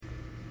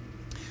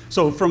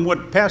So from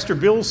what Pastor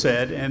Bill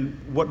said and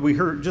what we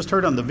just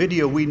heard on the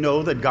video, we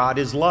know that God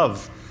is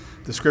love.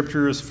 The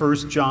scripture is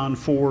 1 John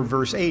 4,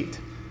 verse 8.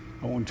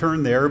 I won't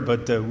turn there,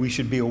 but we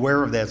should be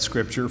aware of that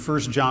scripture. 1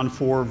 John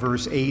 4,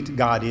 verse 8,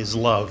 God is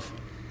love.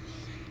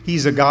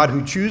 He's a God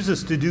who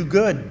chooses to do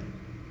good.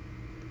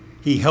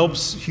 He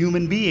helps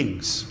human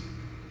beings,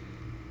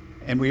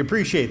 and we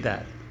appreciate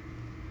that.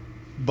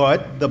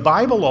 But the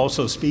Bible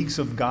also speaks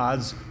of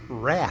God's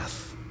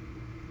wrath.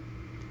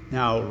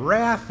 Now,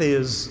 wrath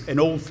is an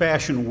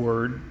old-fashioned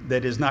word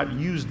that is not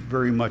used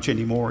very much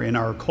anymore in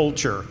our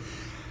culture,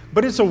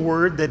 but it's a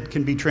word that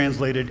can be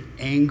translated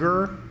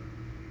anger,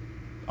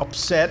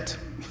 upset,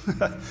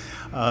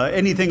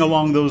 anything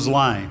along those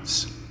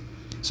lines.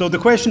 So the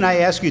question I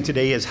ask you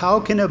today is, how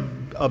can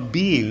a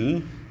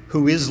being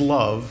who is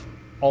love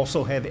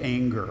also have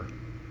anger?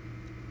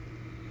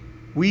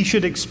 We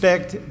should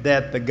expect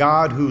that the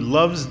God who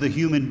loves the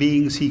human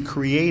beings he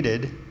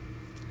created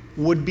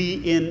would be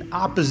in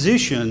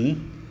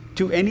opposition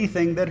to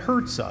anything that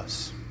hurts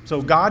us. So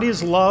God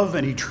is love,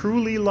 and he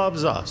truly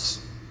loves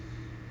us.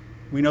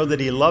 We know that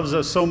he loves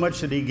us so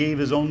much that he gave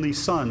his only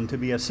son to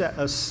be a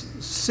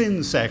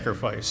sin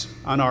sacrifice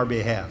on our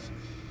behalf.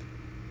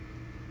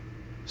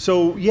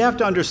 So you have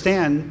to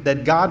understand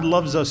that God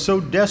loves us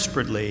so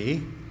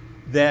desperately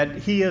that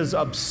he is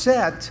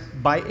upset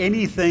by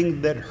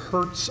anything that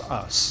hurts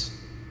us.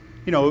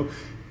 You know,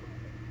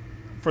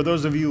 for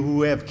those of you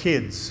who have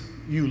kids,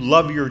 you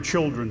love your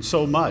children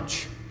so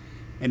much.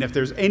 And if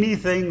there's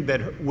anything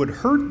that would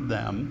hurt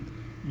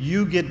them,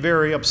 you get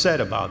very upset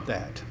about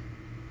that.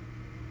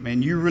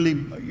 And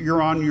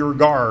you're on your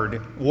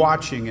guard,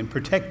 watching and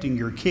protecting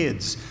your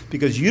kids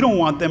because you don't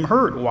want them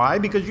hurt. Why?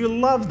 Because you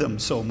love them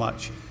so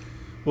much.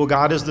 Well,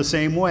 God is the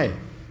same way.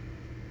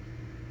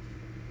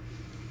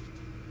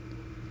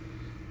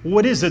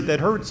 What is it that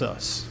hurts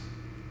us?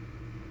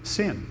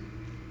 Sin.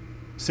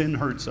 Sin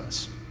hurts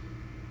us.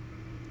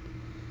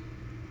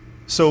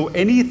 So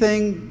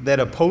anything that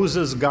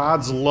opposes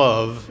God's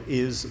love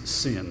is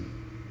sin.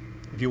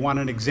 If you want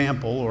an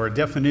example or a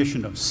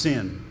definition of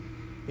sin,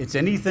 it's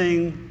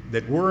anything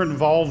that we're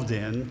involved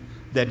in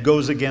that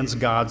goes against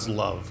God's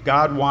love.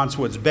 God wants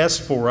what's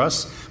best for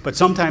us, but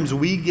sometimes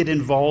we get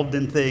involved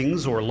in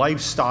things or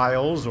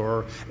lifestyles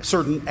or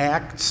certain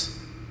acts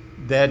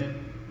that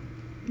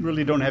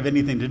really don't have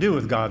anything to do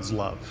with God's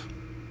love.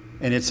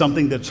 And it's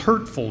something that's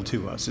hurtful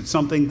to us. It's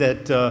something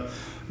that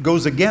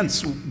goes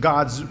against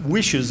God's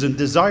wishes and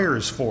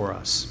desires for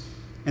us.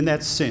 And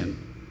that's sin.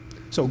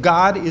 So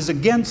God is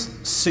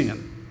against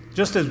sin,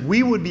 just as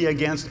we would be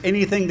against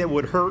anything that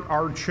would hurt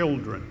our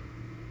children.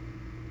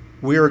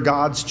 We are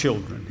God's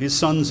children, his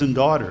sons and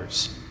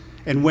daughters.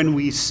 And when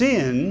we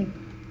sin,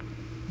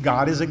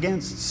 God is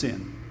against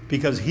sin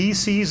because he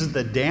sees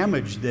the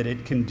damage that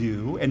it can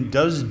do and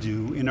does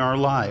do in our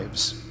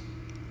lives.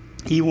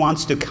 He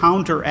wants to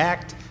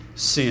counteract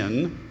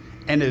sin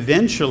and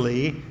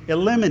eventually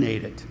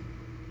eliminate it.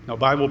 Now,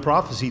 Bible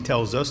prophecy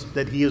tells us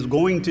that he is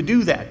going to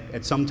do that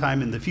at some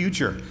time in the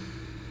future.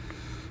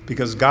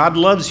 Because God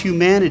loves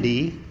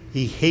humanity,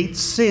 he hates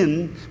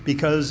sin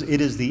because it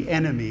is the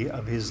enemy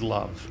of his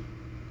love.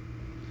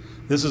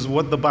 This is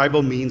what the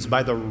Bible means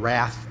by the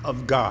wrath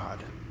of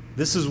God.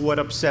 This is what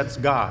upsets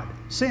God,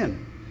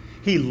 sin.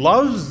 He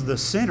loves the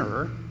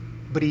sinner,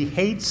 but he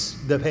hates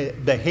the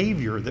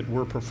behavior that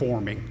we're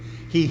performing.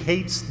 He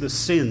hates the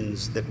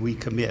sins that we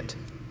commit.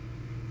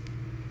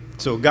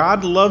 So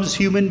God loves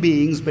human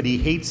beings, but he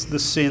hates the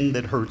sin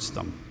that hurts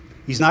them.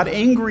 He's not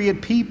angry at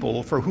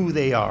people for who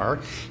they are.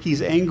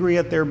 He's angry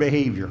at their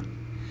behavior.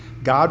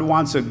 God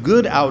wants a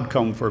good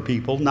outcome for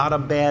people, not a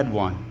bad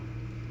one.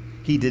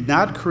 He did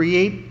not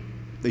create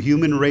the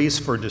human race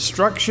for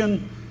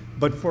destruction,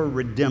 but for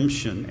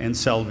redemption and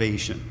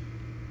salvation.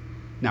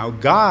 Now,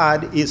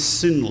 God is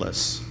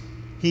sinless.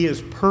 He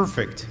is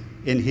perfect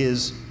in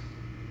his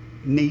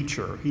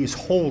nature. He is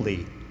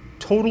holy,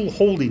 total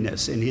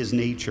holiness in his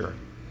nature.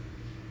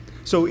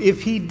 So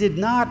if he did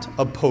not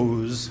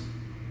oppose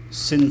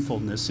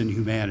sinfulness in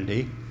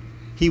humanity,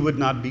 he would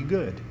not be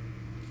good.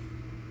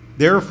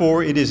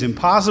 Therefore, it is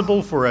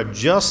impossible for a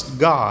just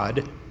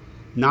God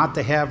not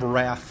to have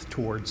wrath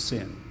towards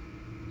sin.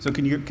 So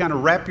can you kind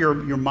of wrap your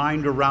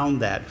mind around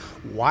that?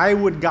 Why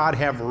would God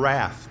have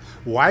wrath?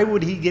 Why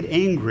would he get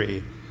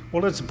angry?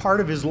 Well, it's a part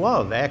of his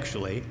love,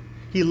 actually.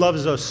 He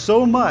loves us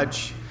so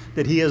much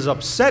that he is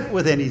upset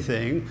with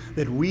anything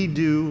that we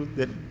do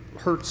that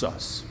hurts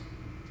us.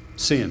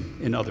 Sin,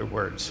 in other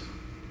words.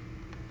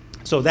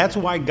 So that's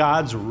why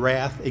God's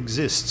wrath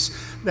exists.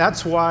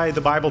 That's why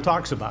the Bible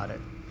talks about it.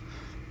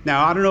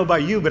 Now, I don't know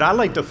about you, but I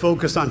like to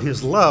focus on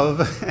his love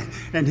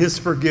and his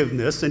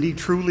forgiveness, and he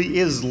truly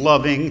is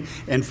loving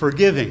and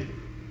forgiving.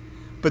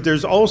 But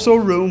there's also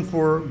room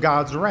for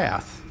God's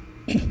wrath.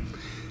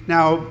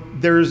 Now,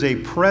 there's a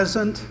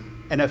present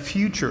and a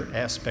future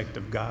aspect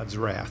of God's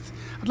wrath.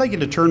 I'd like you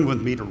to turn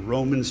with me to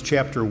Romans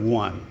chapter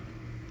 1.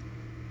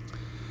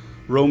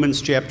 Romans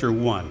chapter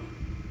 1.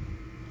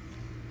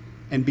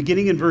 And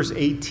beginning in verse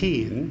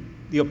 18,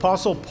 the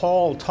Apostle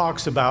Paul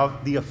talks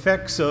about the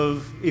effects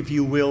of, if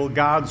you will,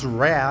 God's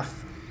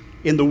wrath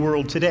in the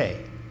world today,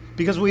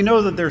 because we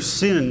know that there's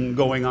sin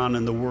going on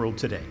in the world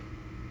today.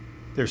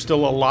 There's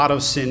still a lot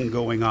of sin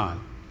going on.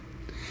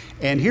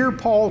 And here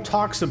Paul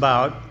talks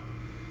about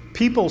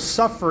people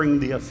suffering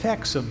the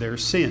effects of their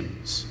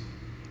sins.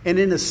 And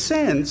in a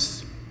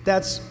sense,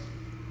 that's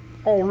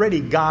already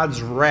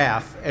God's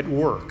wrath at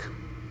work.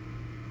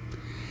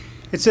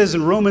 It says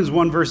in Romans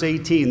 1 verse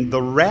 18,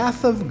 "The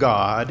wrath of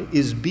God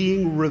is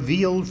being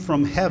revealed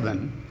from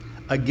heaven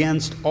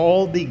against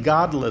all the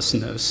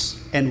godlessness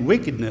and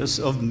wickedness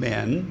of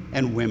men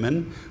and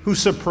women who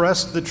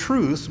suppress the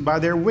truth by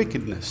their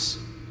wickedness.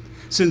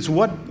 Since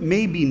what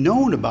may be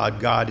known about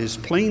God is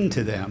plain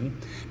to them,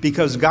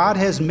 because God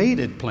has made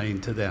it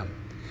plain to them.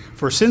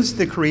 For since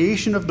the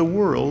creation of the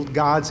world,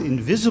 God's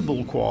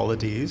invisible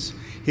qualities,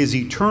 his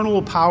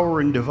eternal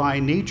power and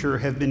divine nature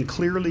have been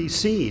clearly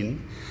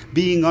seen,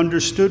 being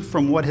understood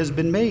from what has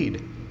been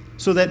made,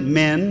 so that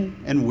men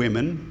and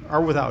women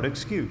are without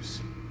excuse."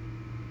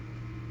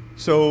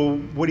 So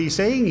what he's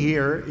saying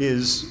here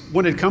is,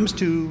 when it comes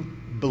to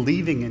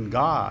believing in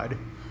God,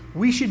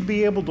 we should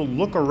be able to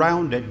look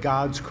around at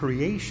God's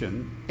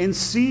creation and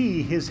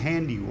see his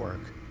handiwork.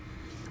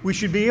 We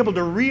should be able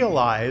to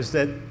realize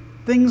that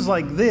things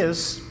like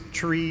this,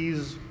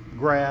 trees,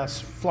 grass,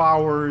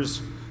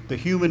 flowers, the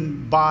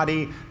human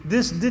body,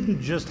 this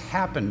didn't just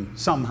happen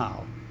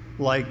somehow,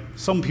 like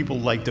some people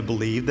like to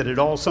believe, that it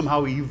all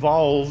somehow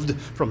evolved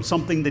from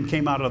something that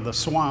came out of the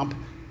swamp.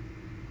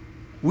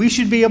 We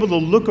should be able to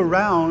look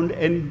around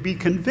and be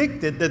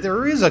convicted that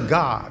there is a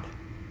God.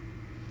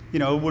 You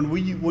know,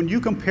 when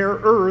you compare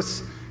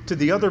Earth to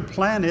the other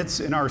planets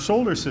in our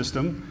solar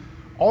system,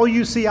 all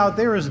you see out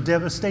there is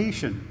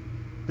devastation.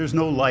 There's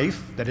no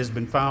life that has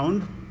been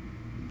found.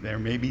 There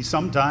may be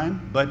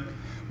sometime, but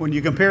when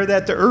you compare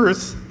that to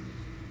Earth,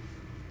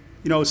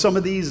 you know, some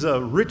of these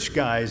rich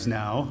guys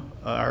now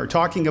are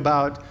talking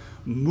about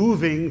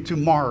moving to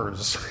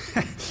Mars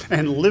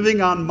and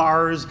living on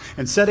Mars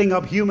and setting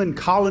up human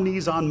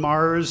colonies on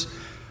Mars.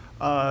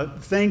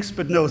 Thanks,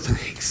 but no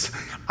thanks.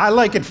 I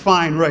like it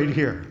fine right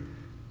here.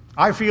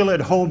 I feel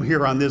at home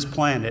here on this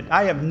planet.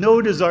 I have no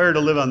desire to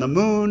live on the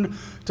moon,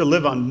 to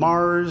live on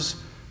Mars,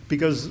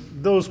 because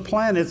those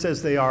planets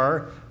as they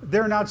are,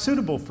 they're not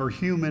suitable for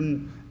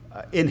human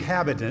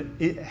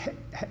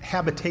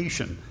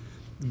habitation.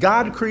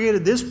 God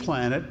created this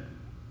planet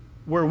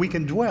where we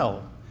can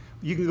dwell.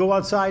 You can go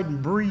outside and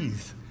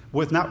breathe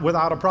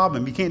without a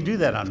problem. You can't do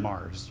that on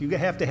Mars. You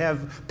have to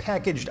have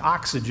packaged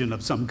oxygen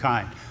of some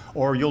kind,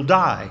 or you'll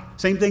die.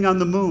 Same thing on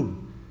the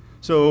moon.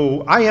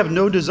 So I have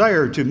no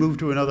desire to move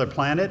to another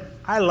planet.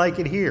 I like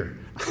it here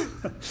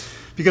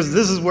because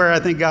this is where I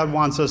think God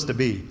wants us to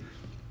be,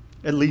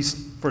 at least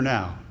for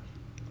now.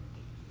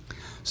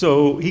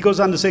 So he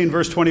goes on to say in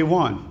verse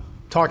 21,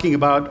 talking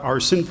about our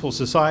sinful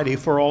society,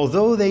 "For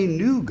although they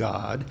knew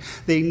God,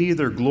 they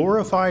neither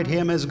glorified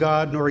him as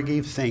God nor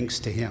gave thanks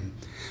to him.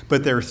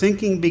 But their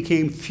thinking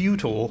became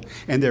futile,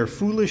 and their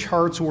foolish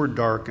hearts were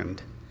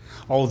darkened.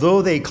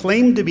 Although they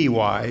claimed to be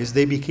wise,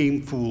 they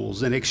became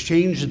fools, and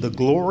exchanged the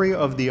glory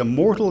of the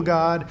immortal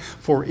God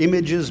for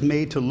images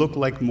made to look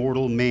like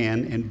mortal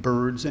man and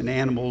birds and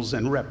animals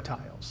and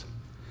reptiles."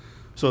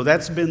 So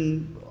that's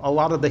been a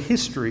lot of the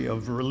history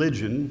of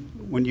religion.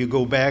 When you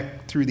go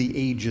back through the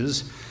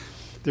ages,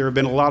 there have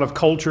been a lot of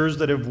cultures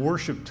that have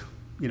worshipped,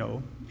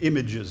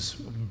 images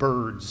of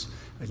birds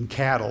and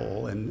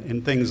cattle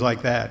and things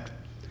like that.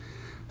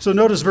 So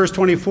notice verse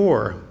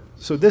 24.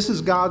 So this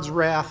is God's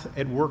wrath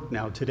at work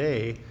now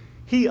today.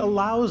 He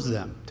allows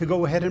them to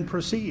go ahead and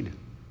proceed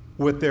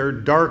with their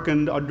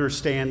darkened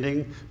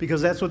understanding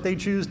because that's what they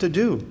choose to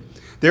do.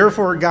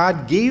 Therefore,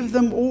 God gave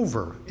them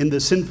over in the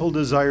sinful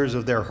desires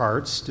of their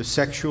hearts to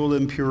sexual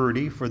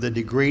impurity for the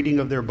degrading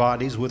of their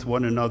bodies with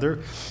one another.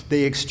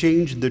 They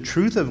exchanged the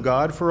truth of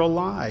God for a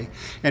lie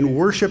and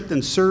worshiped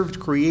and served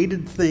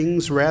created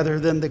things rather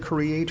than the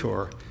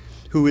Creator,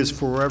 who is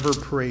forever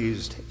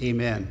praised.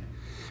 Amen.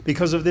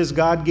 Because of this,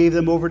 God gave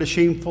them over to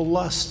shameful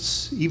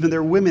lusts. Even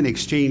their women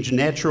exchanged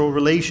natural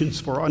relations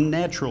for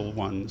unnatural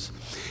ones.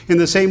 In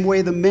the same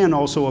way, the men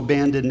also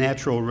abandoned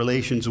natural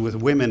relations with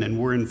women and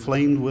were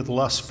inflamed with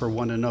lust for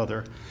one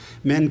another.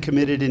 Men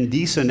committed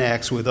indecent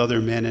acts with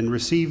other men and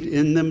received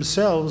in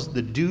themselves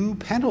the due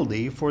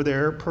penalty for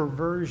their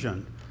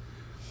perversion.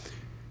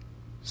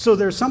 So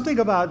there's something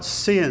about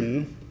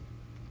sin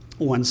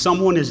when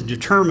someone is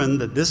determined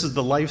that this is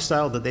the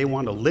lifestyle that they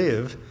want to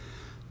live,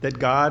 that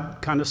God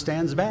kind of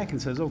stands back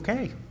and says,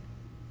 okay,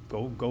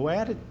 go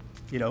at it,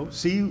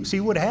 see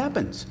what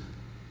happens.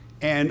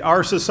 And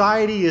our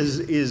society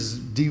is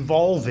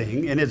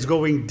devolving, and it's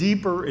going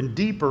deeper and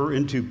deeper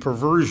into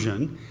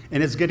perversion,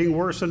 and it's getting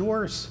worse and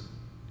worse.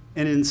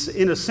 And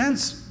in a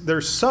sense,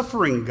 they're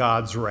suffering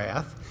God's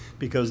wrath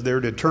because they're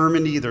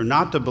determined either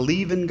not to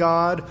believe in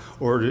God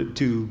or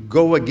to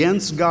go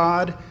against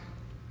God.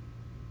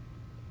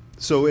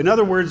 So in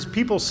other words,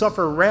 people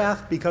suffer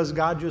wrath because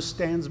God just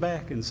stands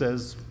back and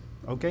says,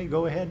 okay,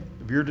 go ahead,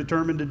 if you're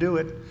determined to do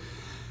it.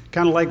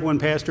 Kind of like when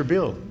Pastor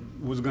Bill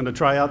was going to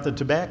try out the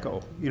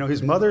tobacco.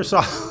 His mother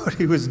saw what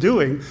he was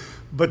doing,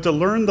 But to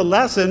learn the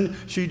lesson,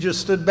 she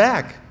just stood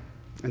back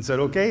and said,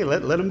 okay,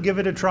 let him give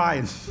it a try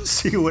and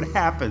see what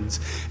happens.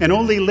 And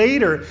only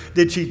later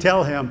did she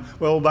tell him,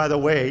 well, by the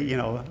way,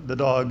 the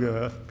dog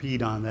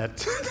peed on that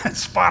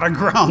spot of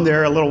ground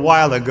there a little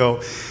while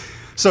ago.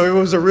 So it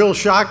was a real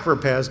shock for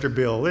Pastor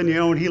Bill, and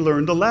he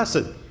learned a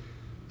lesson.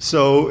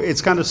 So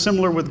it's kind of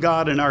similar with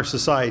God in our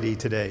society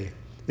today.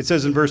 It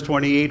says in verse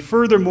 28,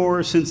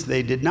 furthermore, since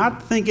they did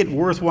not think it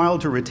worthwhile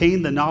to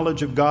retain the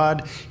knowledge of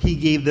God, he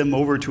gave them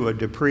over to a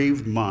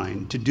depraved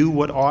mind, to do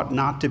what ought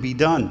not to be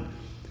done.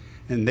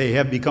 And they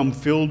have become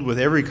filled with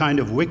every kind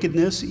of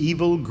wickedness,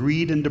 evil,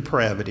 greed, and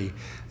depravity.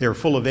 They are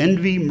full of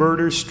envy,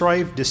 murder,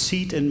 strife,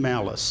 deceit, and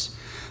malice.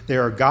 They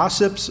are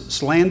gossips,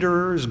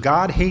 slanderers,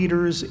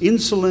 God-haters,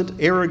 insolent,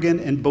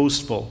 arrogant, and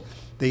boastful.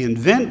 They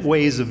invent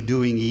ways of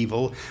doing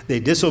evil.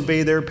 They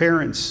disobey their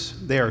parents.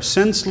 They are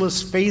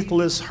senseless,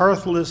 faithless,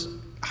 heartless,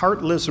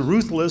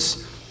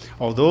 ruthless.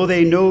 Although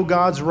they know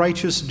God's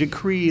righteous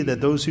decree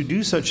that those who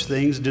do such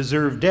things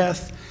deserve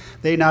death,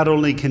 they not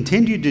only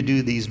continue to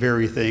do these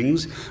very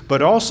things,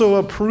 but also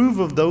approve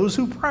of those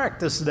who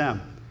practice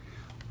them.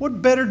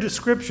 What better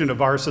description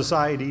of our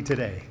society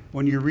today?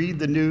 When you read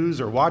the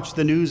news or watch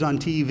the news on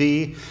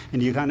TV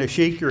and you kind of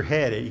shake your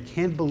head, you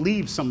can't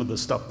believe some of the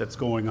stuff that's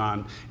going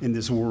on in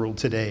this world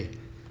today.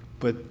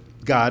 But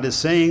God is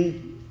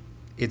saying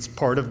it's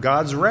part of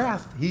God's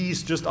wrath.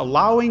 He's just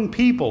allowing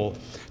people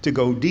to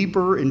go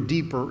deeper and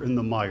deeper in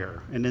the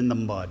mire and in the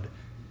mud.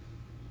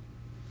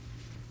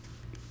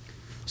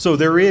 So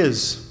there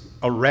is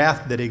a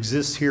wrath that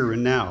exists here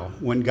and now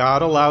when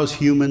God allows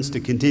humans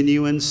to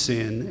continue in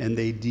sin and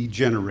they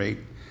degenerate,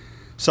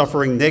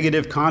 suffering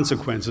negative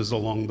consequences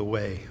along the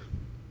way.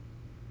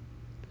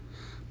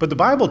 But the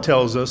Bible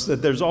tells us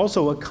that there's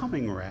also a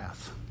coming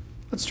wrath.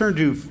 Let's turn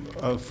to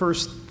 1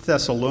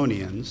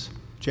 Thessalonians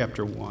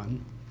chapter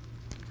 1.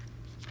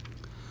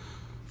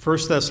 1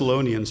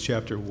 Thessalonians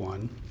chapter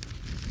 1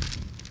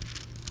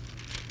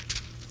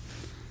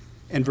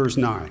 and verse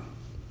 9.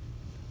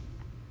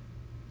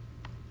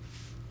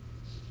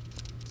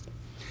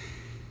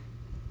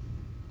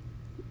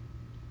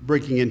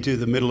 Breaking into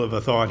the middle of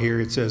a thought here,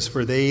 it says,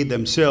 for they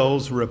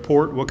themselves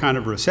report what kind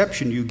of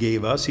reception you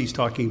gave us. He's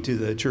talking to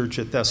the church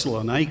at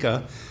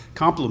Thessalonica,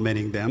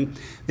 complimenting them.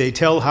 They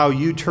tell how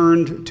you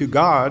turned to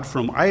God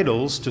from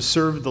idols to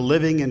serve the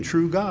living and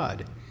true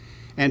God,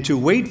 and to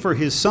wait for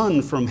his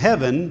Son from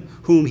heaven,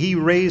 whom he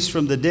raised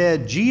from the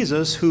dead,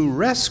 Jesus, who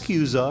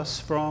rescues us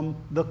from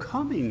the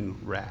coming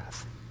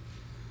wrath.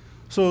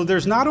 So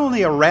there's not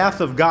only a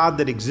wrath of God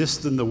that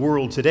exists in the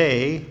world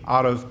today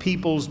out of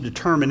people's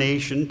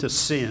determination to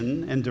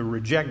sin and to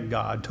reject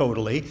God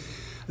totally.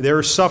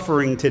 They're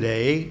suffering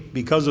today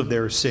because of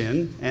their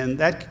sin, and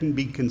that can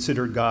be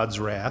considered God's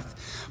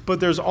wrath. But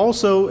there's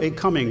also a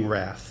coming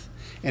wrath.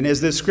 And as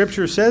this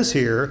scripture says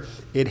here,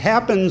 it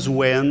happens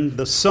when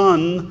the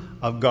Son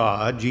of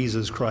God,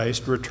 Jesus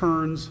Christ,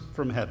 returns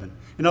from heaven.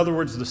 In other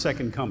words, the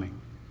second coming.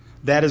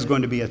 That is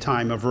going to be a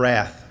time of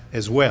wrath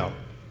as well.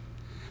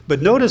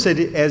 But notice that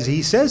as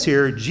he says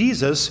here,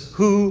 Jesus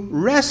who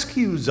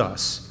rescues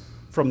us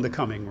from the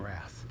coming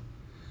wrath.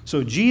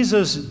 So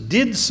Jesus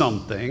did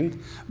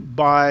something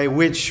by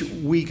which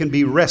we can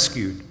be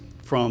rescued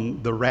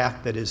from the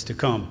wrath that is to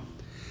come.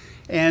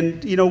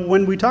 And,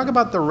 when we talk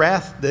about the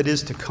wrath that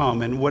is to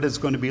come and what it's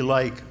going to be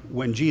like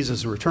when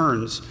Jesus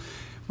returns,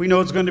 we know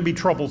it's going to be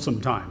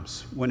troublesome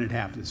times when it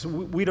happens.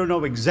 We don't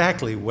know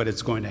exactly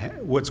what's going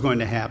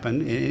to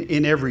happen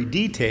in every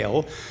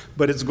detail,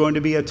 but it's going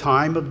to be a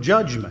time of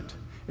judgment.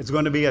 It's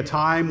going to be a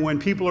time when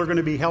people are going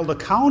to be held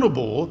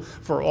accountable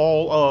for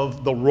all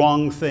of the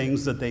wrong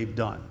things that they've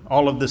done,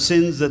 all of the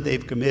sins that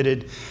they've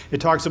committed.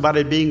 It talks about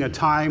it being a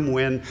time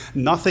when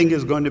nothing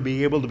is going to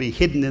be able to be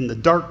hidden in the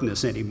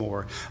darkness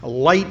anymore. A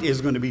light is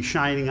going to be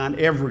shining on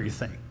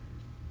everything.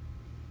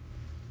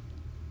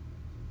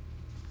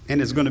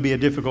 And it's going to be a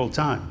difficult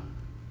time.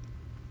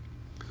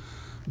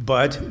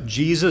 But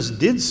Jesus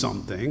did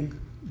something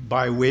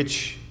by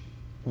which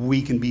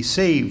we can be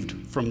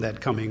saved from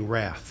that coming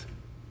wrath.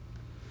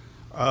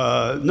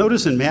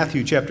 Notice in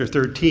Matthew chapter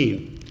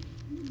 13,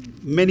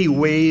 many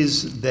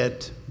ways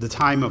that the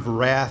time of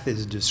wrath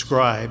is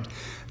described.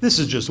 This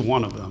is just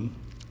one of them,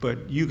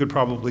 but you could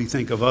probably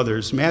think of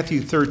others.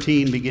 Matthew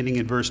 13, beginning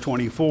in verse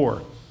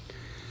 24.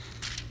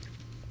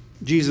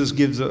 Jesus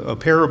gives a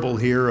parable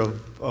here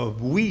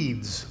of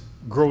weeds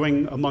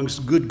growing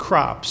amongst good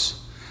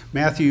crops.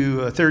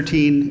 Matthew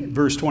 13,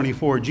 verse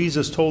 24,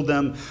 Jesus told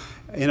them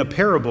in a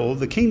parable,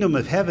 the kingdom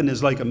of heaven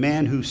is like a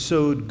man who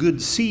sowed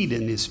good seed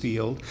in his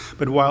field,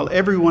 but while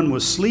everyone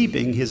was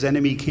sleeping, his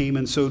enemy came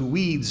and sowed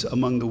weeds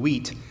among the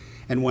wheat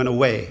and went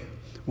away.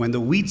 When the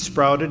wheat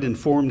sprouted and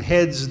formed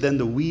heads, then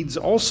the weeds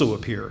also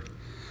appeared.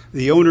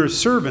 The owner's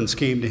servants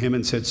came to him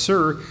and said,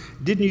 Sir,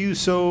 didn't you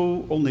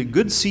sow only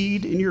good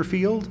seed in your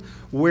field?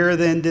 Where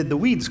then did the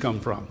weeds come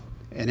from?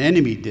 An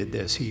enemy did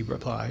this, he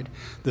replied.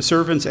 The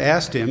servants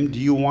asked him, Do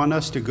you want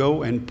us to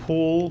go and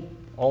pull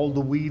all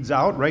the weeds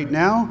out right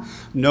now?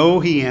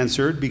 No, he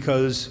answered,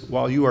 because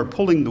while you are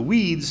pulling the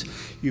weeds,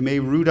 you may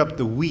root up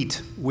the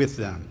wheat with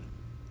them.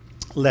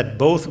 Let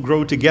both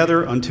grow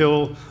together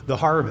until the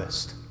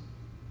harvest.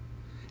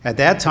 At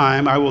that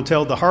time, I will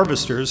tell the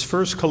harvesters,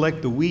 first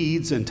collect the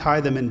weeds and tie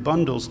them in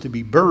bundles to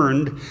be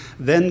burned,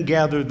 then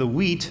gather the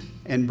wheat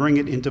and bring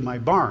it into my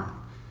barn.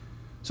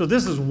 So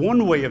this is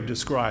one way of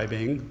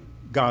describing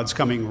God's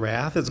coming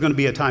wrath. It's going to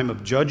be a time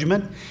of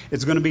judgment.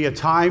 It's going to be a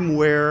time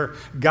where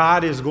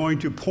God is going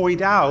to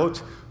point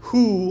out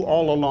who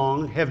all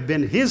along have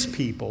been his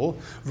people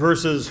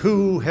versus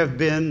who have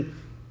been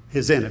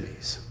his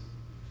enemies.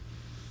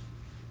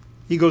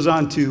 He goes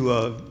on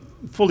to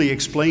fully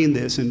explain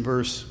this in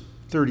verse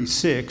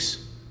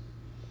 36.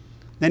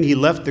 Then he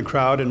left the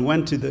crowd and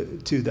went to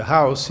the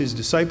house. His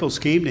disciples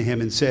came to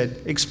him and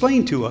said,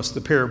 "Explain to us the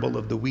parable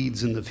of the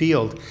weeds in the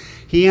field."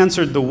 He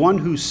answered, "The one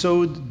who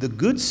sowed the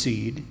good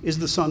seed is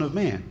the Son of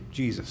Man,"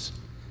 Jesus.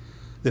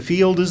 "The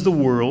field is the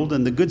world,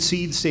 and the good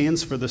seed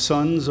stands for the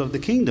sons of the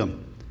kingdom.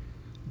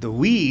 The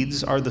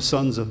weeds are the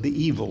sons of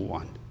the evil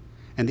one,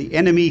 and the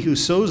enemy who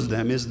sows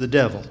them is the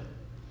devil.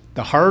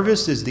 The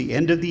harvest is the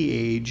end of the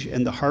age,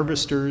 and the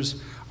harvesters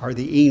are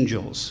the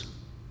angels.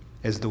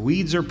 As the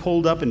weeds are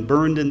pulled up and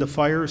burned in the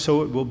fire,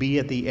 so it will be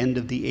at the end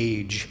of the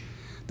age.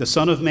 The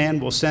Son of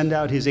Man will send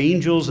out his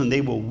angels, and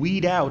they will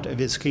weed out of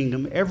his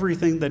kingdom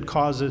everything that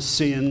causes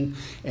sin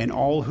and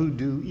all who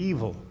do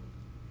evil.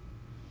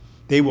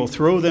 They will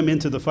throw them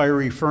into the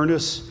fiery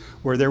furnace,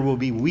 where there will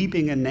be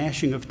weeping and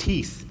gnashing of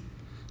teeth.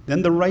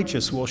 Then the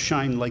righteous will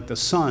shine like the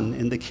sun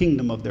in the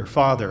kingdom of their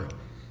Father.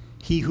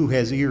 He who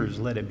has ears,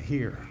 let him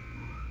hear."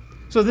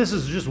 So this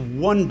is just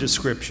one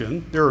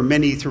description. There are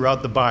many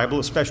throughout the Bible,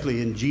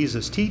 especially in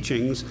Jesus'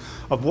 teachings,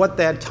 of what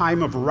that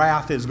time of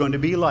wrath is going to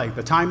be like,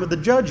 the time of the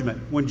judgment,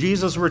 when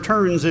Jesus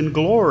returns in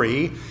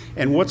glory,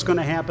 and what's going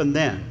to happen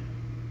then.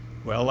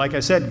 Well, like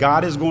I said,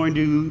 God is going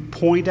to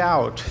point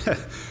out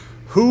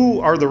who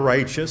are the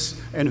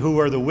righteous and who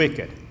are the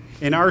wicked.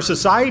 In our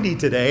society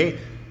today,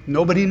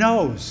 nobody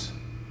knows.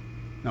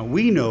 Now,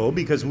 we know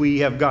because we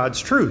have God's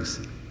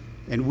truth.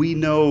 And we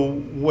know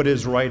what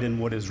is right and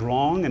what is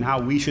wrong and how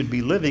we should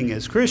be living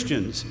as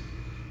Christians.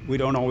 We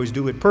don't always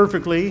do it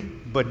perfectly,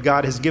 but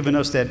God has given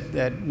us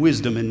that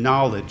wisdom and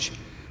knowledge.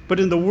 But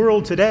in the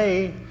world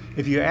today,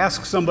 if you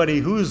ask somebody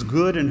who's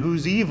good and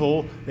who's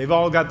evil, they've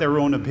all got their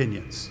own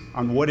opinions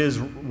on what is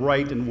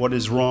right and what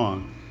is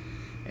wrong.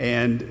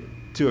 And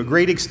to a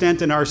great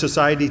extent in our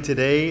society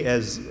today,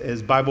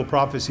 as Bible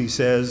prophecy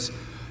says,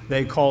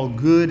 they call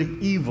good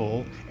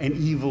evil and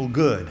evil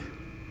good.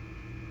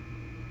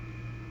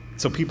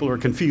 So people are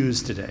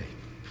confused today.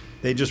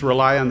 They just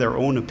rely on their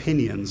own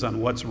opinions on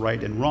what's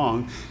right and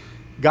wrong.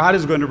 God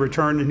is going to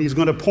return, and he's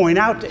going to point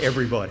out to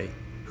everybody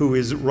who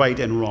is right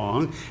and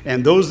wrong.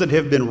 And those that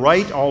have been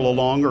right all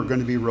along are going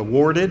to be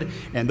rewarded,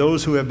 and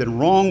those who have been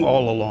wrong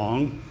all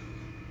along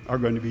are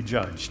going to be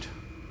judged.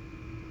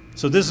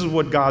 So this is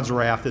what God's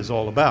wrath is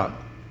all about.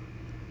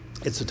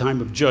 It's a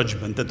time of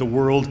judgment that the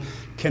world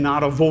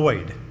cannot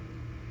avoid.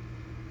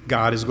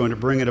 God is going to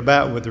bring it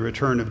about with the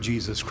return of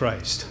Jesus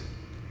Christ.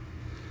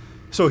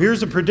 So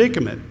here's a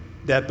predicament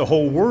that the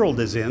whole world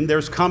is in.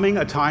 There's coming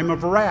a time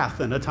of wrath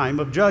and a time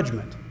of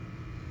judgment.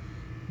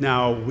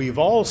 Now, we've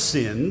all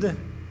sinned.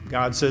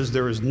 God says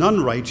there is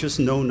none righteous,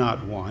 no,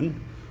 not one.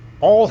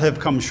 All have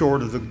come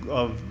short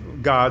of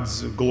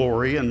God's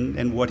glory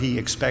and what he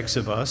expects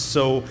of us.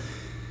 So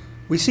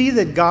we see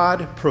that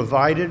God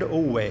provided a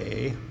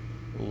way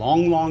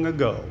long, long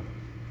ago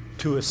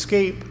to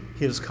escape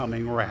his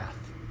coming wrath.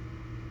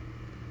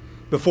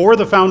 Before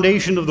the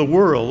foundation of the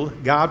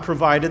world, God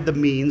provided the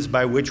means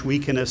by which we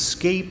can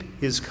escape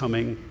his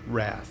coming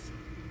wrath.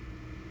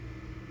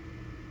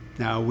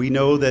 Now, we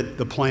know that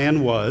the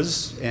plan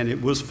was, and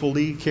it was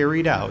fully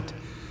carried out,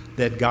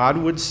 that God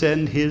would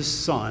send his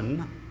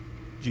Son,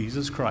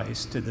 Jesus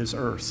Christ, to this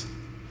earth.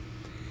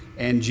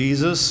 And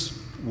Jesus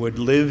would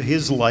live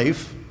his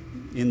life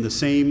in the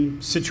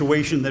same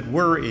situation that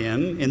we're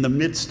in the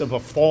midst of a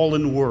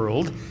fallen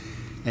world.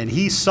 And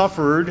he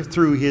suffered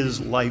through his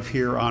life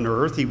here on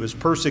earth. He was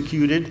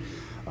persecuted,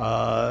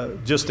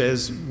 just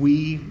as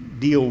we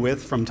deal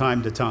with from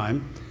time to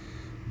time.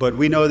 But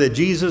we know that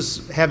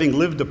Jesus, having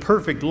lived a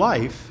perfect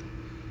life,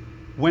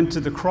 went to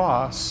the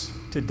cross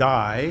to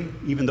die,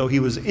 even though he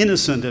was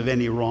innocent of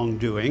any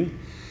wrongdoing.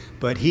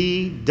 But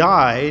he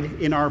died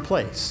in our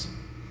place.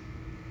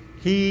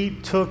 He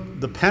took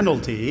the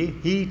penalty.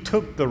 He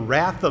took the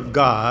wrath of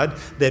God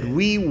that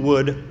we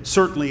would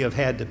certainly have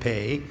had to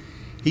pay.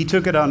 He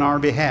took it on our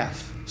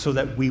behalf so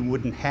that we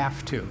wouldn't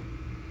have to.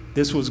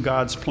 This was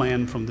God's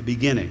plan from the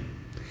beginning.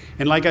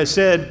 And like I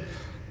said,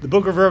 the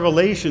book of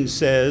Revelation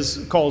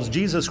calls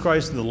Jesus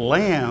Christ the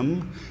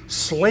Lamb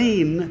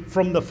slain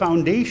from the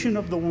foundation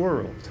of the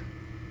world.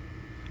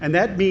 And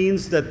that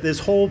means that this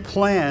whole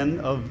plan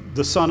of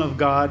the Son of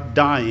God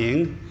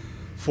dying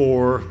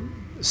for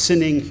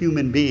sinning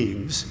human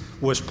beings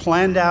was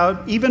planned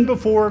out even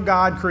before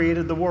God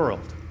created the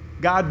world.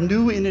 God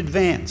knew in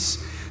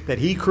advance that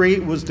he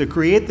was to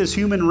create this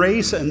human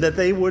race and that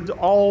they would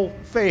all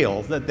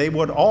fail, that they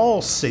would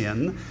all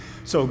sin.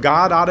 So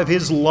God, out of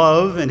his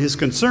love and his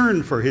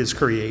concern for his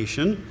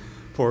creation,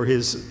 for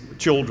his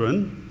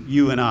children,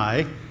 you and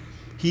I,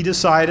 he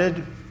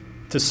decided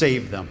to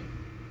save them.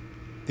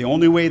 The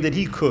only way that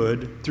he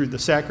could, through the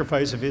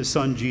sacrifice of his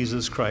son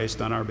Jesus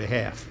Christ on our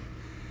behalf.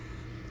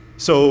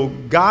 So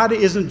God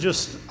isn't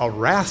just a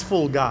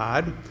wrathful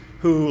God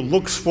who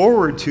looks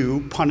forward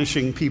to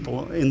punishing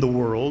people in the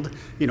world,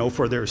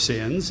 for their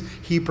sins.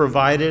 He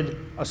provided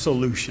a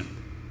solution.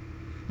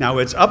 Now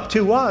it's up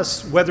to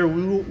us whether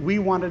we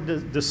want to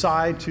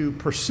decide to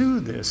pursue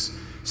this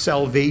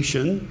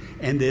salvation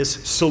and this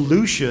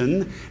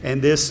solution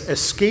and this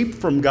escape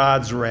from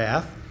God's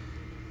wrath.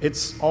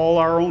 It's all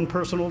our own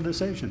personal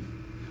decision.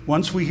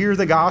 Once we hear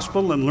the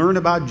gospel and learn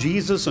about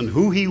Jesus and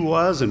who he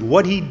was and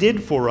what he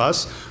did for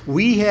us,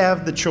 we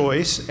have the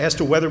choice as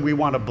to whether we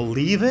want to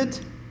believe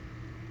it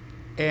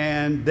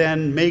and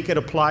then make it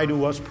apply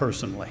to us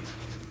personally.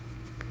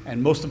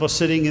 And most of us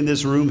sitting in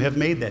this room have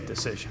made that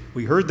decision.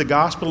 We heard the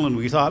gospel and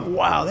we thought,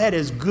 wow, that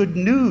is good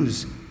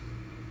news.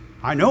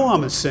 I know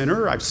I'm a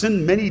sinner. I've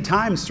sinned many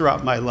times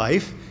throughout my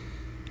life.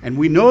 And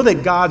we know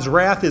that God's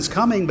wrath is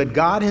coming, but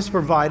God has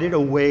provided a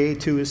way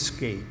to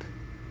escape.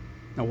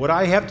 Now, what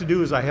I have to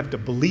do is I have to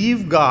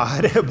believe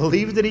God,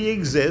 believe that he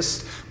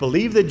exists,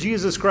 believe that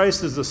Jesus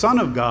Christ is the Son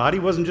of God. He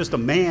wasn't just a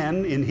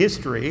man in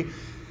history,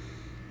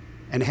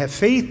 and have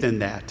faith in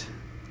that.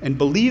 And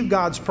believe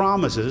God's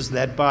promises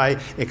that by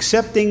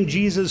accepting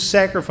Jesus'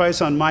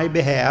 sacrifice on my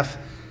behalf,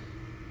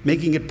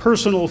 making it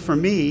personal for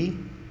me,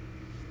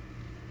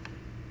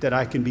 that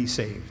I can be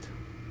saved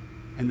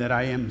and that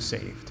I am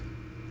saved.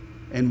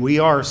 And we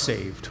are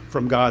saved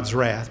from God's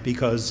wrath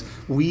because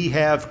we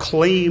have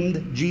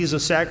claimed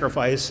Jesus'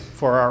 sacrifice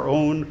for our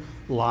own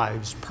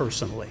lives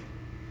personally.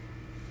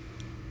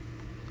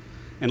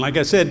 And like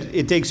I said,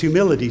 it takes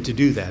humility to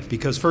do that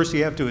because first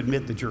you have to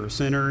admit that you're a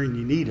sinner and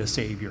you need a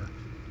Savior.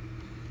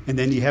 And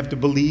then you have to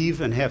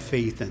believe and have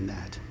faith in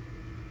that.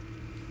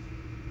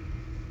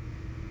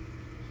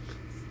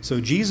 So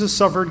Jesus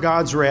suffered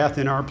God's wrath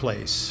in our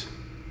place.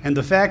 And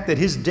the fact that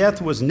his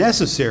death was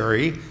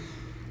necessary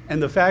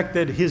and the fact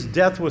that his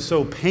death was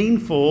so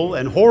painful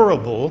and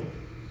horrible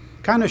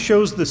kind of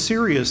shows the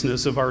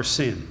seriousness of our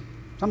sin.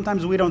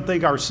 Sometimes we don't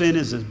think our sin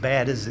is as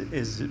bad as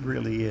it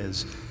really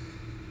is.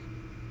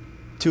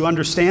 To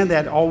understand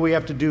that, all we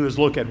have to do is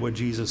look at what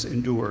Jesus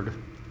endured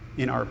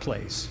in our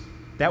place.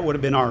 That would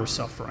have been our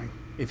suffering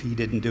if he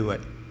didn't do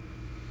it.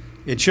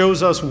 It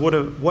shows us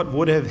what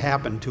would have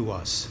happened to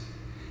us.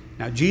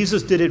 Now,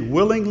 Jesus did it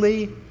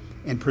willingly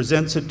and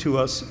presents it to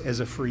us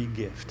as a free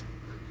gift.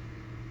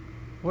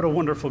 What a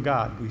wonderful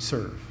God we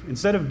serve.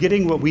 Instead of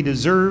getting what we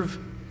deserve,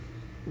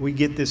 we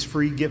get this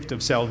free gift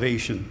of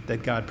salvation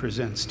that God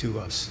presents to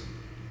us.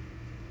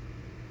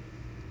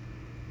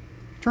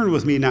 Turn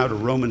with me now to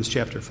Romans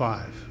chapter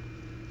 5.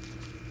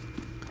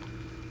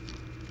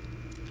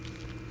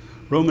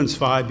 Romans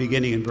 5,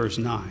 beginning in verse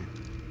 9.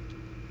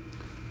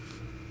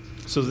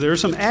 So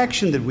there's some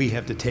action that we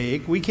have to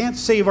take. We can't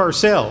save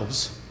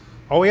ourselves.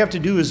 All we have to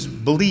do is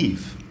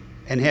believe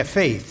and have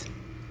faith.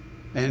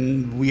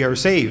 And we are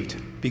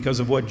saved because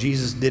of what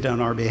Jesus did on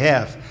our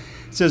behalf.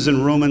 It says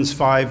in Romans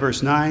 5,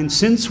 verse 9,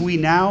 since we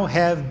now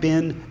have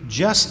been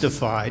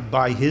justified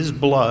by his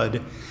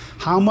blood,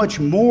 how much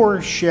more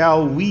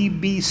shall we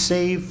be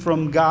saved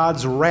from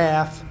God's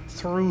wrath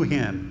through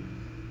him?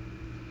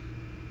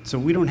 So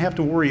we don't have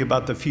to worry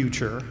about the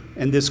future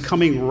and this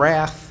coming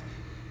wrath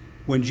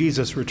when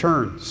Jesus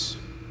returns,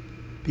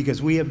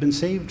 because we have been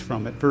saved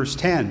from it. Verse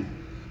 10,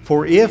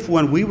 for if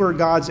when we were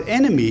God's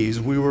enemies,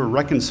 we were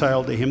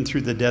reconciled to him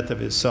through the death of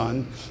his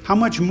Son, how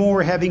much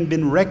more, having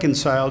been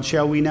reconciled,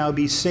 shall we now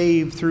be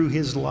saved through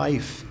his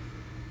life?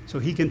 So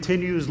he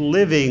continues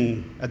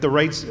living at the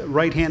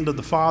right hand of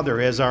the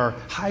Father as our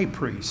high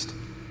priest,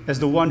 as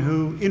the one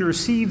who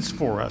intercedes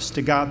for us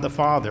to God the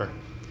Father.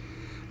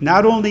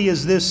 Not only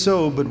is this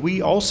so, but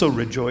we also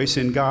rejoice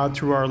in God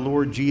through our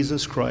Lord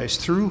Jesus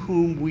Christ, through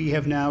whom we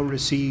have now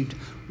received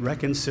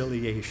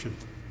reconciliation.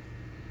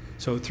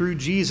 So through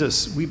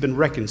Jesus, we've been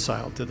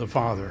reconciled to the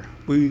Father.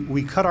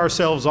 We cut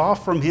ourselves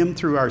off from him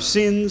through our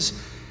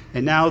sins,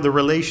 and now the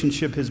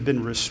relationship has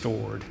been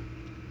restored.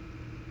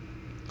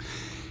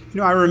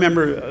 I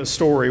remember a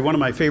story, one of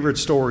my favorite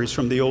stories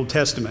from the Old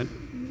Testament.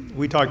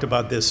 We talked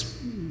about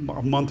this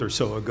a month or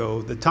so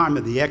ago, the time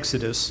of the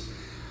Exodus.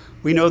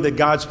 We know that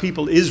God's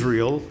people,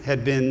 Israel,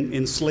 had been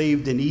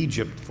enslaved in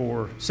Egypt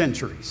for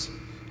centuries.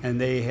 And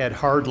they had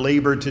hard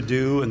labor to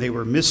do, and they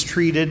were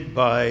mistreated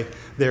by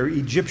their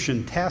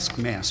Egyptian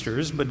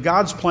taskmasters. But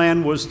God's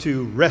plan was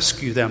to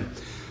rescue them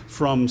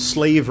from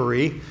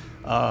slavery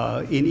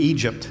in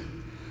Egypt.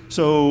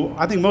 So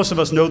I think most of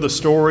us know the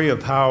story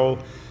of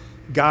how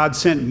God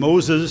sent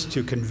Moses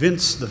to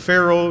convince the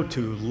Pharaoh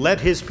to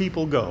let his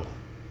people go,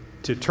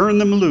 to turn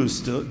them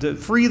loose, to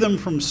free them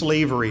from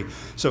slavery,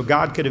 so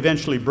God could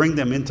eventually bring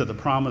them into the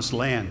promised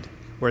land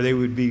where they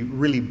would be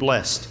really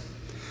blessed.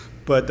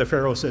 But the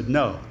Pharaoh said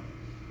no.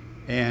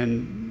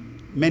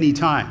 And many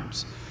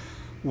times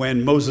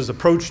when Moses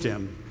approached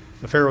him,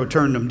 the Pharaoh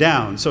turned him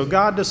down. So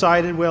God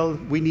decided, well,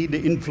 we need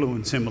to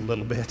influence him a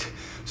little bit.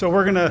 So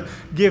we're going to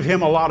give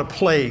him a lot of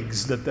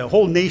plagues that the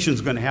whole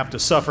nation's going to have to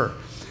suffer.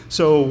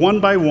 So one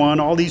by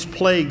one, all these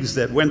plagues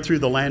that went through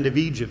the land of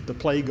Egypt, the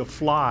plague of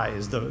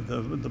flies,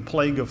 the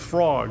plague of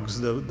frogs,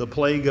 the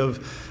plague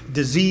of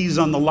disease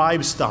on the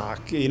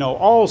livestock,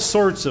 all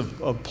sorts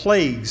of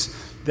plagues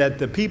that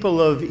the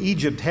people of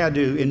Egypt had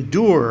to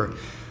endure.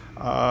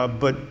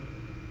 But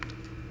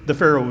the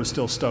Pharaoh was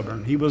still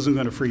stubborn. He wasn't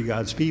going to free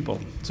God's people.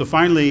 So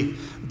finally,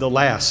 the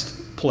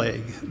last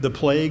plague, the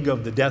plague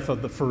of the death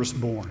of the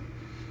firstborn,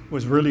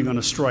 was really going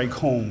to strike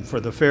home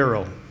for the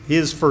Pharaoh.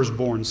 His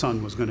firstborn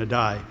son was going to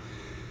die.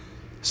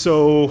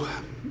 So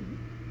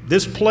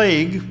this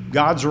plague,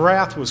 God's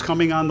wrath, was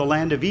coming on the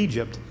land of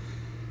Egypt,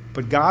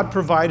 but God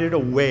provided a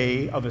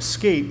way of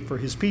escape for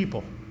his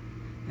people.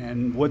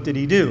 And what did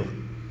he do?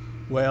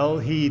 Well,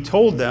 he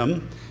told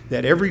them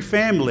that every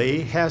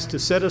family has to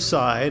set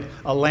aside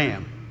a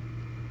lamb,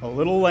 a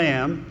little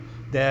lamb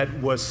that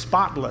was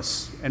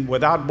spotless and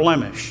without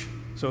blemish.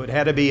 So it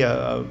had to be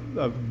a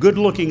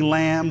good-looking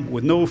lamb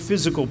with no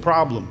physical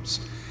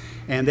problems.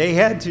 And they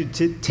had to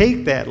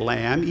take that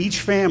lamb, each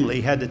family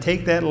had to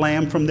take that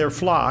lamb from their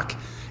flock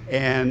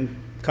and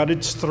cut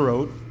its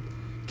throat,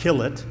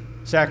 kill it,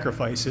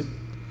 sacrifice it.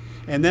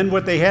 And then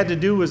what they had to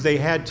do was they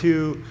had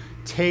to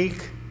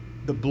take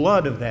the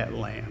blood of that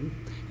lamb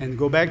and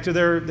go back to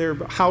their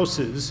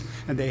houses,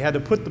 and they had to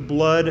put the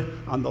blood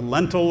on the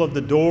lintel of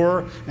the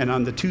door and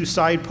on the two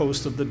side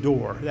posts of the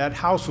door. That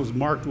house was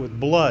marked with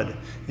blood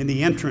in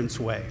the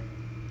entranceway.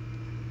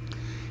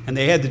 And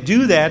they had to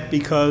do that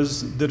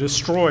because the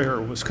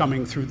destroyer was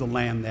coming through the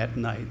land that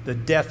night, the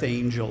death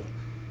angel.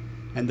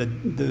 And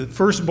the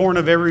firstborn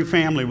of every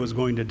family was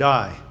going to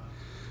die.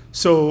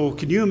 So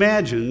can you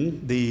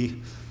imagine the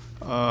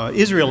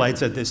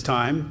Israelites at this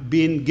time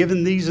being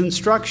given these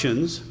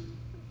instructions?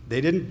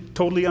 They didn't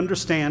totally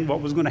understand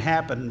what was going to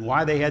happen,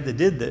 why they had to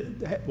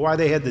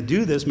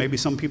do this. Maybe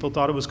some people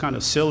thought it was kind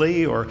of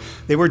silly, or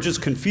they were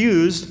just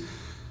confused.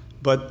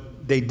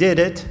 But they did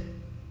it,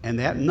 and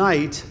that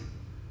night,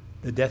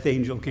 the death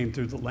angel came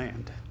through the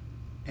land,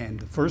 and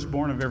the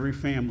firstborn of every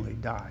family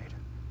died.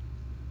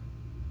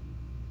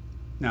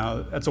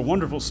 Now, that's a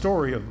wonderful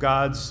story of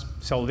God's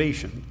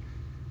salvation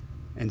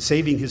and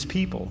saving his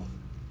people.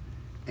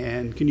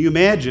 And can you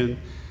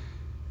imagine,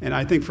 and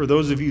I think for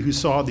those of you who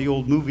saw the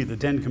old movie, The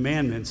Ten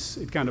Commandments,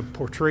 it kind of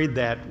portrayed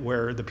that,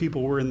 where the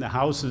people were in the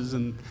houses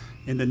and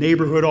in the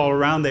neighborhood all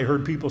around, they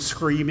heard people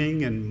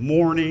screaming and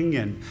mourning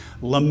and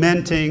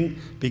lamenting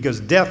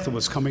because death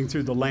was coming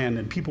through the land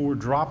and people were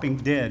dropping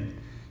dead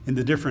in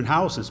the different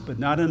houses, but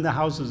not in the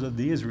houses of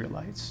the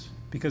Israelites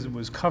because it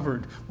was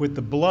covered with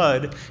the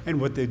blood. And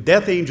what the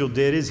death angel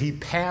did is he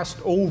passed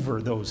over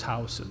those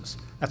houses.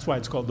 That's why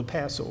it's called the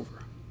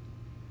Passover.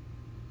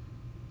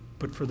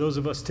 But for those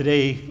of us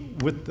today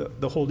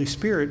with the Holy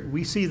Spirit,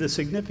 we see the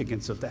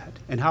significance of that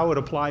and how it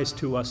applies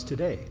to us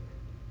today.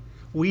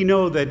 We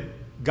know that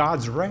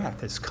God's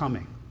wrath is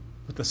coming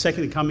with the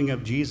second coming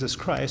of Jesus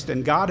Christ,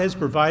 and God has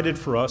provided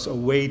for us a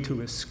way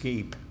to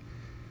escape.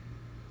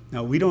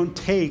 Now, we don't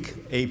take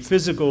a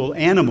physical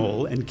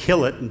animal and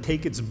kill it and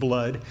take its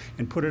blood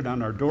and put it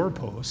on our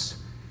doorposts.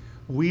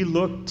 We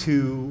look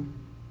to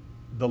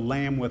the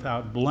Lamb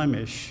without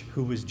blemish,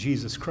 who was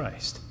Jesus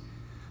Christ.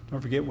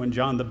 Don't forget, when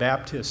John the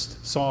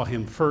Baptist saw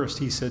him first,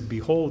 he said,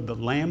 "Behold, the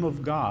Lamb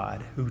of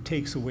God who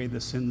takes away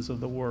the sins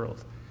of the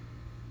world."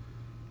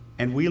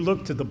 And we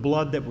look to the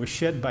blood that was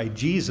shed by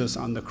Jesus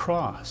on the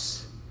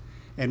cross.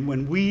 And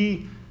when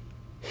we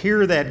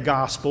hear that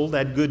gospel,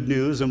 that good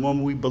news, and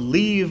when we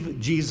believe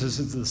Jesus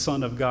is the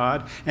Son of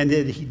God and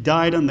that he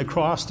died on the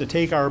cross to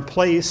take our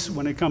place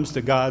when it comes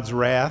to God's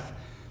wrath,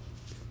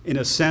 in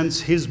a sense,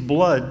 his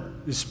blood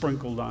is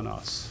sprinkled on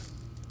us.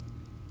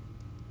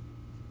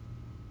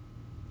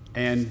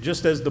 And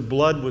just as the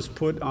blood was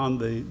put on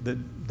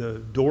the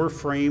door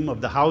frame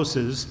of the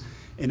houses,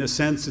 in a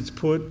sense, it's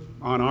put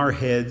on our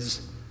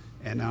heads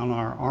and on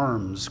our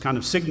arms, kind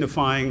of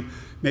signifying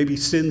maybe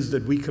sins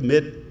that we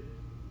commit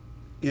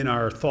in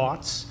our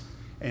thoughts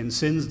and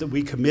sins that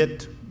we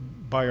commit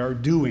by our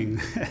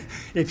doing,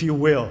 if you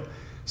will.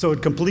 So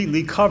it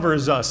completely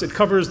covers us. It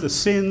covers the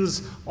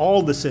sins,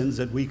 all the sins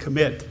that we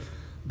commit.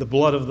 The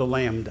blood of the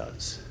Lamb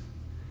does.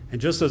 And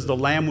just as the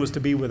Lamb was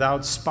to be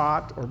without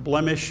spot or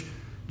blemish,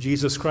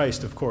 Jesus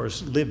Christ, of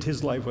course, lived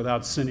his life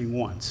without sinning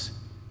once.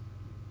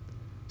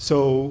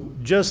 So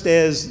just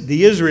as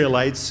the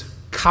Israelites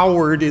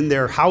cowered in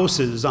their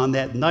houses on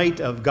that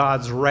night of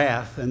God's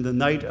wrath and the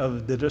night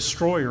of the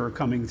destroyer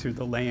coming through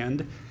the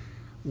land,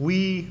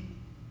 we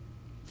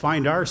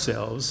find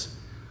ourselves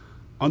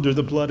under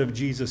the blood of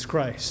Jesus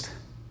Christ.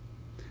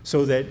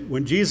 So that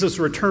when Jesus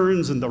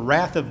returns and the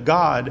wrath of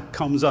God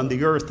comes on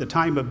the earth, the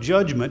time of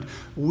judgment,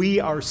 we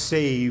are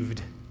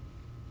saved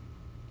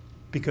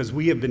because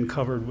we have been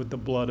covered with the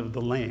blood of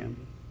the Lamb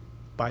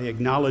by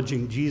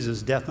acknowledging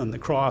Jesus' death on the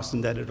cross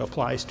and that it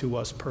applies to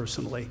us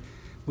personally.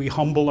 We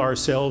humble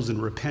ourselves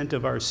and repent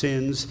of our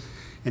sins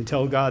and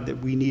tell God that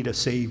we need a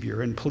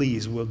Savior. And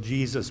please, will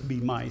Jesus be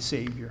my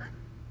Savior?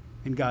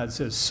 And God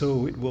says,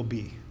 so it will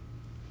be.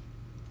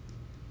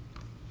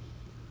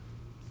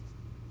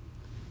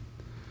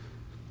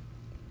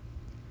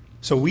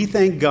 So we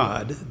thank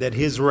God that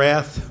his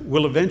wrath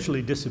will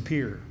eventually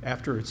disappear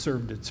after it's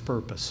served its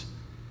purpose.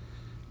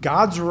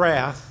 God's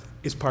wrath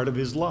is part of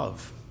his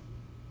love.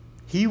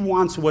 He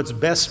wants what's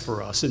best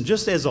for us. And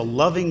just as a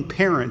loving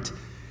parent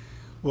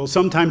will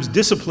sometimes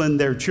discipline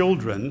their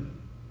children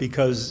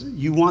because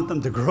you want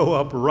them to grow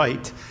up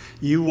right,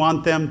 you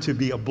want them to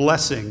be a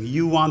blessing,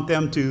 you want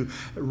them to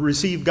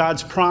receive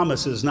God's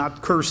promises,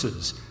 not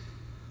curses.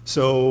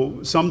 So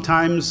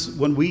sometimes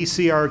when we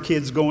see our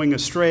kids going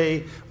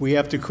astray, we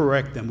have to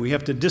correct them. We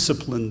have to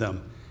discipline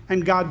them.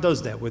 And God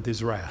does that with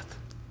his wrath.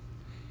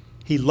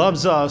 He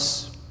loves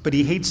us, but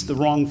he hates the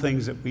wrong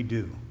things that we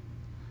do.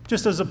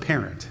 Just as a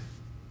parent,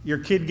 your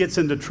kid gets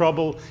into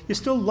trouble, you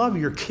still love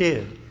your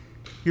kid.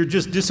 You're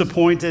just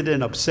disappointed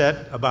and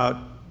upset about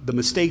the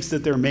mistakes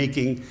that they're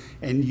making,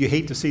 and you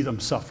hate to see them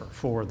suffer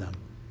for them.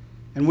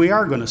 And we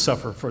are going to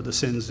suffer for the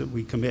sins that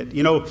we commit.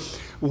 You know,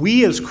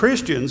 we as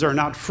Christians are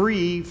not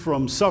free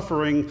from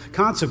suffering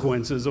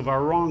consequences of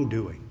our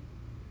wrongdoing.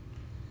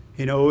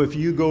 You know, if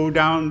you go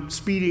down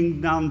speeding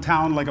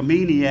downtown like a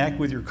maniac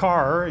with your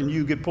car and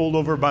you get pulled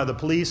over by the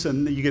police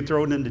and you get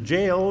thrown into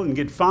jail and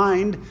get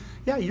fined,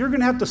 yeah, you're going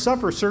to have to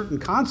suffer certain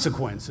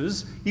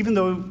consequences, even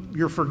though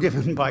you're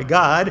forgiven by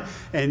God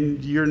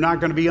and you're not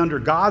going to be under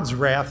God's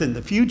wrath in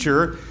the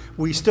future.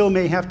 We still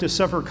may have to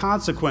suffer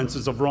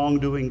consequences of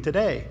wrongdoing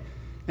today.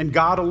 And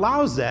God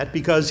allows that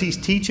because he's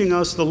teaching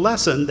us the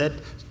lesson that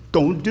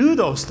don't do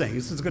those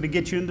things. It's going to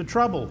get you into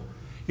trouble.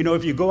 You know,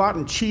 if you go out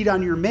and cheat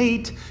on your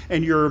mate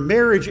and your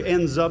marriage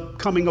ends up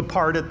coming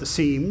apart at the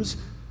seams,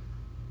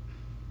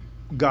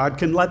 God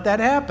can let that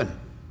happen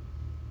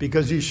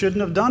because you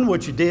shouldn't have done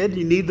what you did.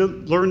 You need to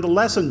learn the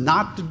lesson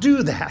not to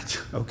do that,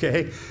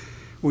 okay?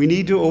 We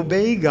need to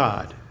obey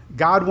God.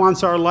 God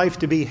wants our life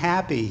to be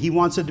happy. He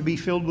wants it to be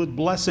filled with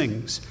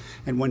blessings.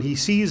 And when he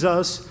sees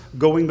us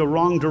going the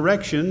wrong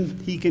direction,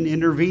 he can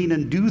intervene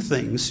and do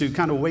things to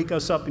kind of wake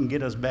us up and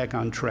get us back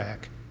on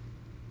track.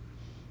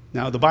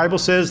 Now, the Bible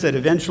says that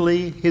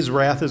eventually his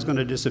wrath is going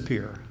to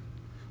disappear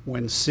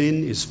when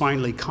sin is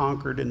finally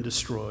conquered and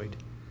destroyed.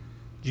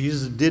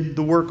 Jesus did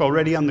the work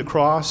already on the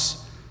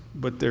cross,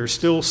 but there's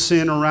still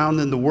sin around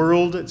in the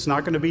world. It's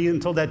not going to be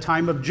until that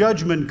time of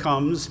judgment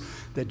comes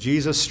that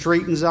Jesus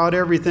straightens out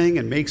everything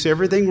and makes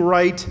everything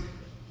right.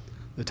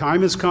 The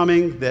time is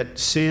coming that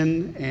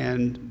sin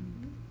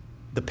and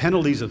the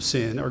penalties of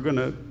sin are going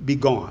to be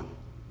gone.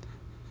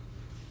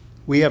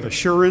 We have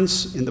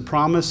assurance in the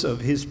promise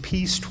of his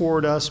peace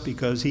toward us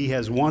because he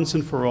has once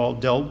and for all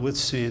dealt with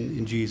sin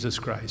in Jesus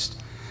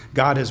Christ.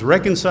 God has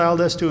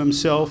reconciled us to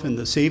himself in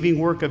the saving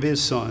work of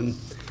his Son,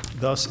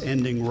 thus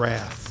ending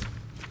wrath.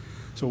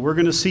 So we're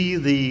going to see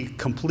the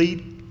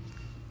complete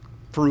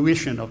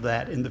fruition of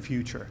that in the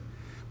future.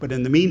 But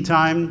in the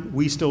meantime,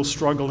 we still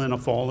struggle in a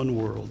fallen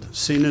world.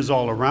 Sin is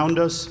all around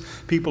us.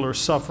 People are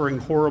suffering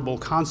horrible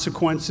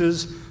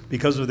consequences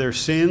because of their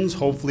sins.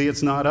 Hopefully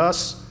it's not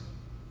us,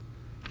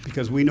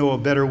 because we know a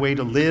better way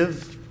to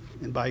live.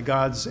 And by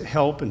God's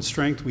help and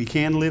strength, we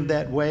can live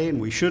that way, and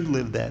we should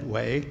live that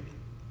way.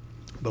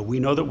 But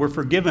we know that we're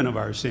forgiven of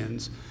our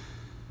sins.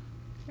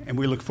 And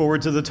we look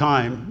forward to the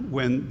time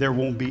when there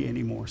won't be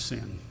any more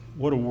sin.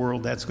 What a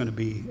world that's going to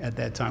be at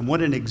that time.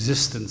 What an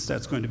existence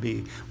that's going to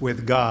be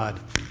with God,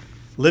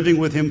 living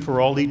with him for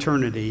all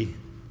eternity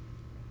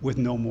with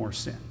no more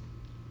sin,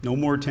 no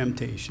more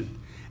temptation,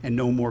 and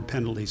no more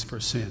penalties for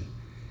sin.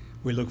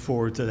 We look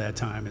forward to that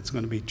time. It's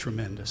going to be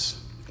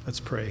tremendous. Let's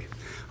pray.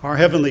 Our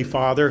Heavenly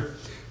Father,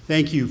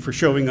 thank you for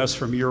showing us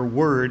from your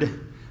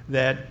word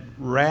that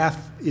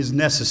wrath is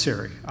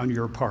necessary on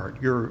your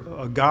part. You're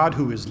a God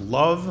who is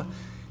love,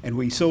 and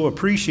we so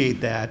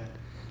appreciate that.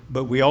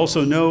 But we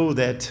also know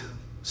that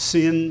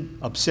sin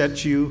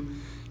upsets you.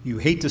 You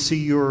hate to see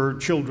your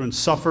children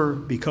suffer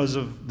because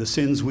of the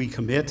sins we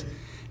commit,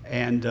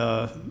 and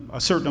a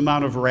certain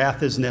amount of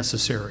wrath is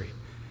necessary.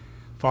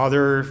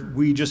 Father,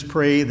 we just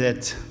pray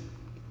that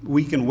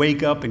we can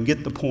wake up and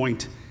get the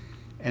point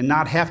and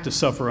not have to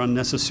suffer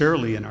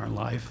unnecessarily in our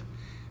life.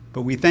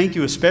 But we thank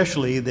you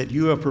especially that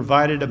you have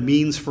provided a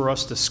means for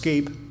us to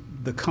escape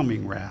the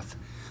coming wrath,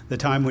 the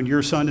time when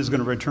your Son is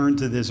going to return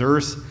to this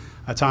earth,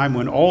 a time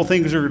when all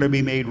things are going to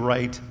be made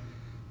right.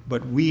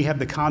 But we have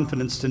the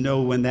confidence to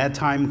know when that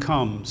time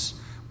comes,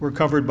 we're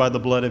covered by the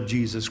blood of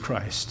Jesus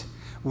Christ.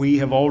 We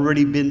have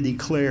already been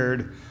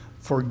declared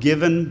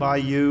forgiven by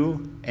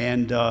you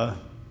and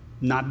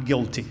not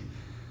guilty.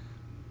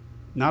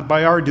 Not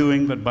by our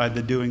doing, but by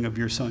the doing of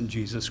your Son,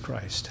 Jesus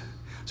Christ.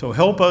 So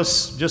help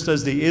us, just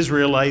as the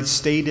Israelites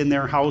stayed in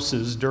their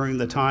houses during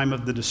the time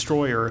of the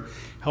destroyer,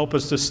 help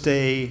us to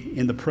stay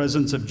in the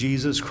presence of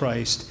Jesus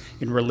Christ,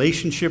 in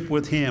relationship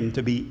with him,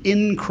 to be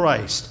in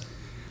Christ,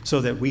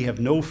 so that we have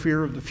no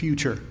fear of the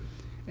future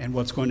and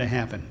what's going to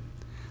happen.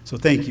 So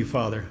thank you,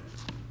 Father,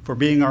 for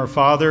being our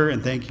Father,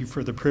 and thank you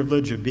for the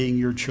privilege of being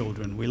your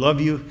children. We love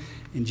you.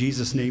 In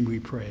Jesus' name we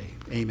pray.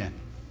 Amen.